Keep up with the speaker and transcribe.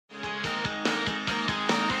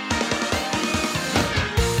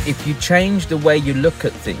If you change the way you look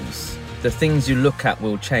at things, the things you look at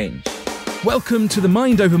will change. Welcome to the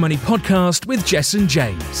Mind Over Money podcast with Jess and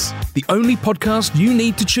James, the only podcast you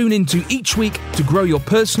need to tune into each week to grow your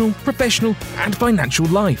personal, professional, and financial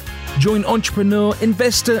life. Join entrepreneur,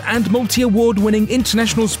 investor, and multi-award-winning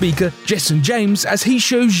international speaker Jess and James as he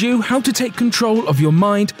shows you how to take control of your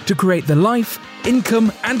mind to create the life,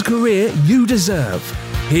 income, and career you deserve.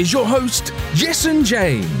 Here's your host, Jess and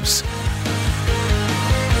James.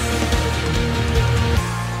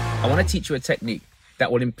 I want to teach you a technique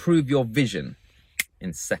that will improve your vision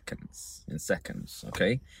in seconds,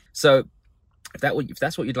 okay? So if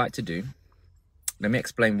that's what you'd like to do, let me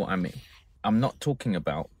explain what I mean. I'm not talking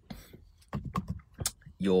about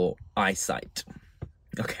your eyesight,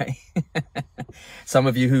 okay? Some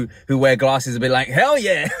of you who wear glasses will be like, hell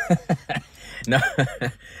yeah! No,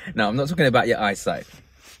 I'm not talking about your eyesight.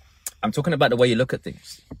 I'm talking about the way you look at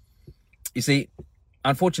things. You see,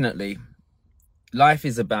 unfortunately, life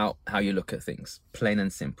is about how you look at things, plain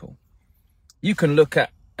and simple. You can look at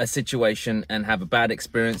a situation and have a bad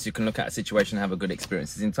experience. You can look at a situation and have a good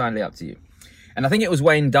experience. It's entirely up to you. And I think it was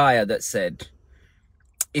Wayne Dyer that said,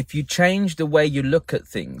 if you change the way you look at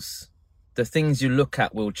things, the things you look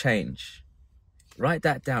at will change. Write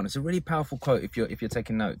that down. It's a really powerful quote if you're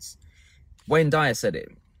taking notes. Wayne Dyer said it.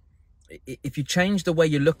 If you change the way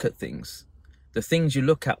you look at things, the things you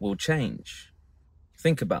look at will change.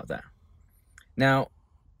 Think about that. Now,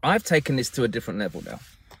 I've taken this to a different level now.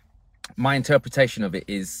 My interpretation of it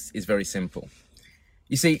is very simple.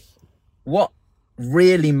 You see, what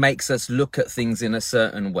really makes us look at things in a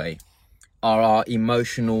certain way are our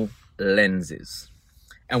emotional lenses.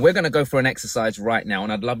 And we're going to go for an exercise right now,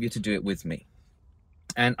 and I'd love you to do it with me.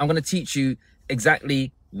 And I'm going to teach you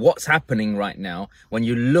exactly what's happening right now when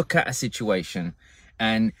you look at a situation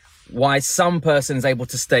and why some person's able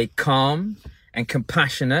to stay calm and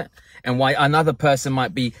compassionate, and why another person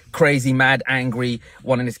might be crazy, mad, angry,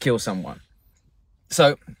 wanting to kill someone.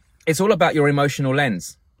 So it's all about your emotional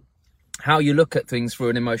lens, how you look at things through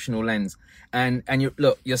an emotional lens. And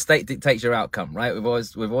your state dictates your outcome, right? We've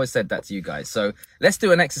always said that to you guys. So let's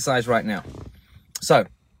do an exercise right now. So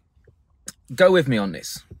go with me on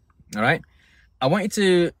this, all right? I want you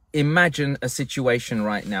to imagine a situation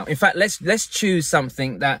right now. In fact, let's choose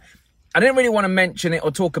something that I didn't really want to mention it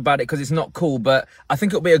or talk about it because it's not cool, but I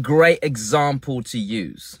think it'll be a great example to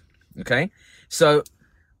use, okay? So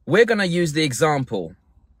we're going to use the example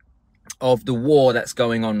of the war that's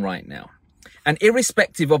going on right now. And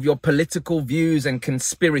irrespective of your political views and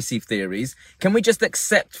conspiracy theories, can we just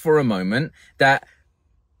accept for a moment that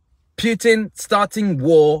Putin starting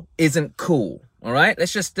war isn't cool, all right?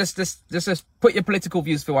 Let's just put your political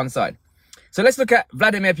views to one side. So let's look at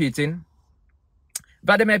Vladimir Putin.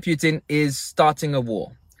 Vladimir Putin is starting a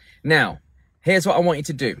war. Now, here's what I want you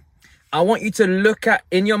to do. I want you to look at,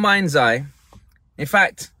 in your mind's eye, in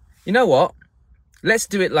fact, you know what? Let's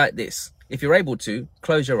do it like this. If you're able to,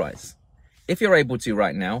 close your eyes. If you're able to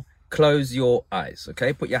right now, close your eyes,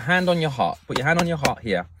 okay? Put your hand on your heart. Put your hand on your heart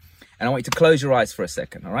here. And I want you to close your eyes for a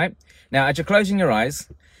second, all right? Now, as you're closing your eyes,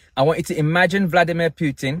 I want you to imagine Vladimir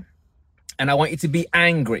Putin, and I want you to be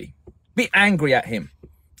angry. Be angry at him.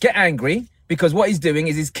 Get angry. Because what he's doing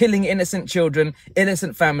is he's killing innocent children,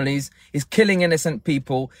 innocent families. He's killing innocent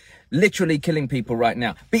people, literally killing people right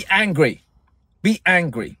now. Be angry. Be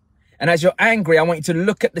angry. And as you're angry, I want you to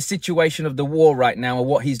look at the situation of the war right now and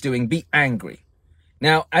what he's doing. Be angry.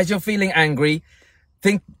 Now, as you're feeling angry,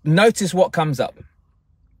 notice what comes up.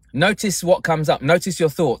 Notice what comes up. Notice your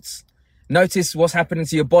thoughts. Notice what's happening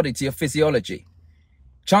to your body, to your physiology.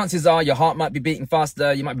 Chances are your heart might be beating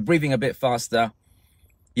faster. You might be breathing a bit faster.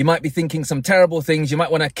 You might be thinking some terrible things. You might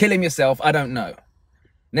want to kill him yourself. I don't know.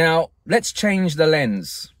 Now, let's change the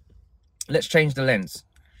lens. Let's change the lens.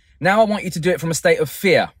 Now I want you to do it from a state of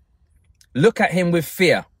fear. Look at him with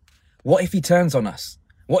fear. What if he turns on us?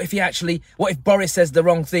 What if Boris says the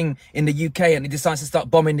wrong thing in the UK and he decides to start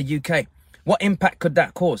bombing the UK? What impact could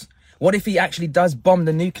that cause? What if he actually does bomb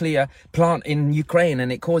the nuclear plant in Ukraine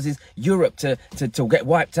and it causes Europe to get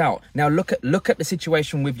wiped out? Now look at the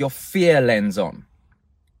situation with your fear lens on.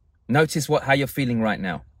 Notice how you're feeling right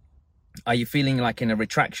now. Are you feeling like in a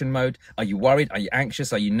retraction mode? Are you worried? Are you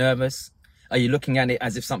anxious? Are you nervous? Are you looking at it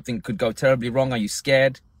as if something could go terribly wrong? Are you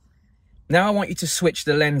scared? Now I want you to switch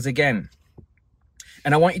the lens again.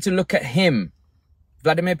 And I want you to look at him,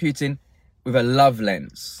 Vladimir Putin, with a love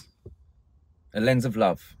lens. A lens of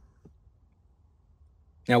love.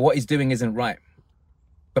 Now what he's doing isn't right.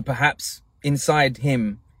 But perhaps inside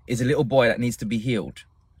him is a little boy that needs to be healed.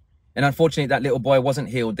 And unfortunately, that little boy wasn't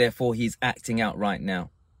healed, therefore he's acting out right now.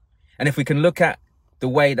 And if we can look at the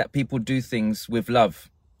way that people do things with love,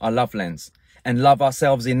 our love lens, and love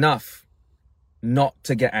ourselves enough not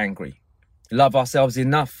to get angry. Love ourselves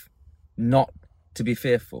enough not to be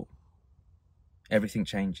fearful. Everything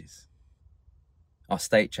changes. Our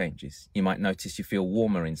state changes. You might notice you feel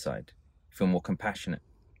warmer inside, you feel more compassionate,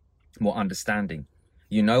 more understanding.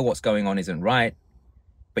 You know what's going on isn't right,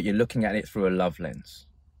 but you're looking at it through a love lens.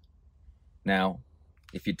 Now,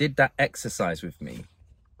 if you did that exercise with me,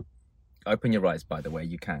 open your eyes, by the way,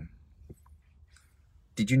 you can.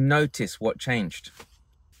 Did you notice what changed?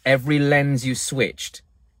 Every lens you switched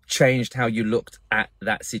changed how you looked at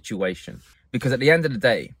that situation. Because at the end of the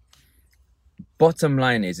day, bottom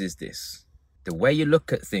line is this. The way you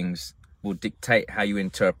look at things will dictate how you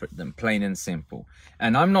interpret them, plain and simple.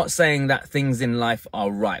 And I'm not saying that things in life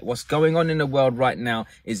are right. What's going on in the world right now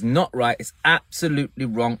is not right. It's absolutely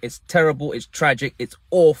wrong. It's terrible. It's tragic. It's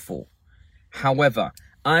awful. However,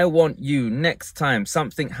 I want you, next time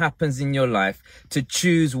something happens in your life, to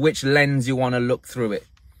choose which lens you want to look through it.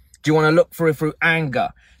 Do you want to look for it through anger?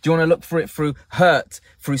 Do you want to look for it through hurt,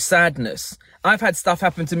 through sadness? I've had stuff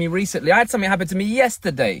happen to me recently. I had something happen to me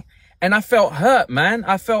yesterday, and I felt hurt, man.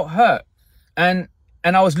 I felt hurt. And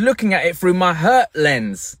I was looking at it through my hurt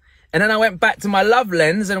lens. And then I went back to my love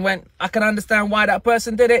lens and went, I can understand why that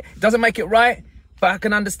person did it. It doesn't make it right, but I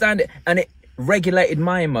can understand it. And it regulated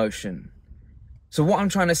my emotion. So what I'm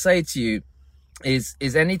trying to say to you is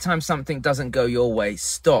anytime something doesn't go your way,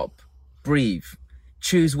 stop, breathe.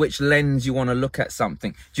 Choose which lens you want to look at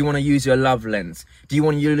something. Do you want to use your love lens? Do you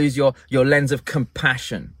want to use your lens of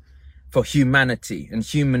compassion for humanity and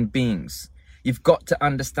human beings? You've got to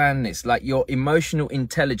understand this. Like, your emotional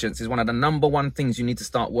intelligence is one of the number one things you need to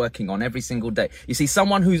start working on every single day. You see,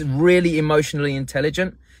 someone who's really emotionally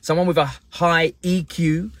intelligent, someone with a high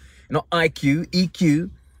EQ, not IQ,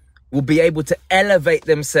 EQ, will be able to elevate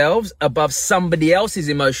themselves above somebody else's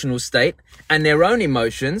emotional state and their own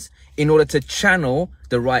emotions in order to channel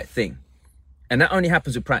the right thing. And that only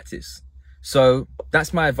happens with practice. So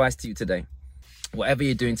that's my advice to you today. Whatever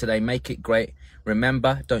you're doing today, make it great.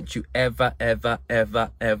 Remember, don't you ever, ever, ever,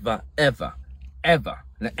 ever, ever, ever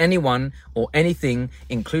let anyone or anything,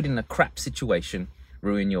 including a crap situation,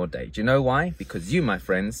 ruin your day. Do you know why? Because you, my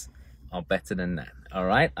friends, are better than that. All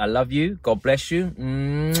right? I love you. God bless you.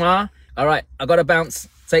 Mwah. All right, I got to bounce.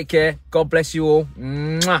 Take care. God bless you all.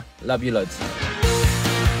 Mwah. Love you loads.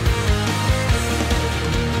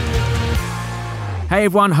 Hey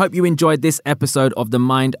everyone, hope you enjoyed this episode of the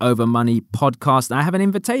Mind Over Money podcast. I have an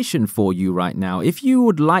invitation for you right now. If you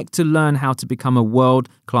would like to learn how to become a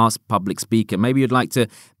world-class public speaker, maybe you'd like to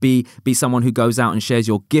be someone who goes out and shares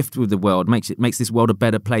your gift with the world, makes this world a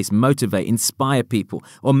better place, motivate, inspire people.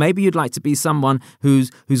 Or maybe you'd like to be someone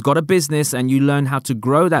who's got a business and you learn how to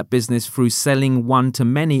grow that business through selling one to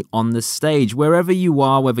many on the stage. Wherever you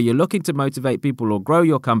are, whether you're looking to motivate people or grow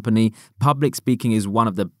your company, public speaking is one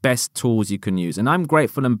of the best tools you can use. And I'm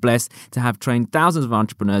grateful and blessed to have trained thousands of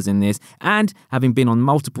entrepreneurs in this, and having been on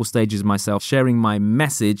multiple stages myself, sharing my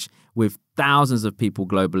message with thousands of people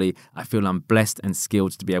globally, I feel I'm blessed and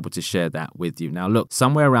skilled to be able to share that with you. Now look,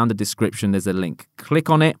 somewhere around the description there's a link.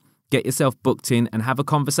 Click on it, get yourself booked in and have a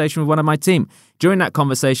conversation with one of my team. During that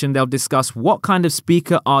conversation, they'll discuss what kind of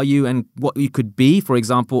speaker are you and what you could be. For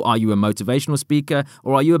example, are you a motivational speaker,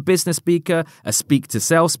 or are you a business speaker, a speak to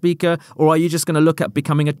sell speaker, or are you just going to look at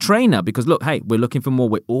becoming a trainer? Because look, hey, we're looking for more.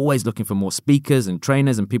 We're always looking for more speakers and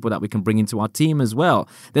trainers and people that we can bring into our team as well.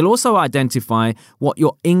 They'll also identify what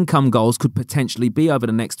your income goals could potentially be over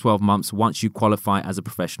the next 12 months once you qualify as a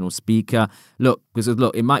professional speaker. Look, because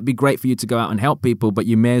look, it might be great for you to go out and help people, but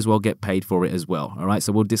you may as well get paid for it as well. All right.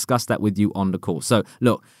 So we'll discuss that with you on the call. So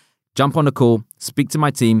look, jump on the call, speak to my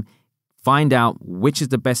team, find out which is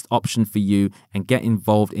the best option for you, and get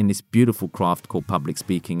involved in this beautiful craft called public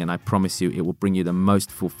speaking. And I promise you, it will bring you the most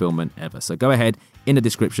fulfillment ever. So go ahead, in the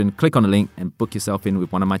description, click on the link and book yourself in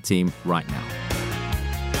with one of my team right now.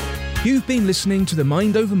 You've been listening to the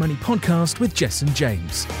Mind Over Money podcast with Jess and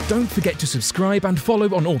James. Don't forget to subscribe and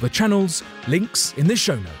follow on all the channels, links in the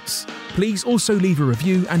show notes. Please also leave a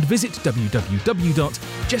review and visit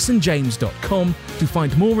www.jessandjames.com to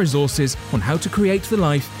find more resources on how to create the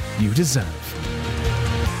life you deserve.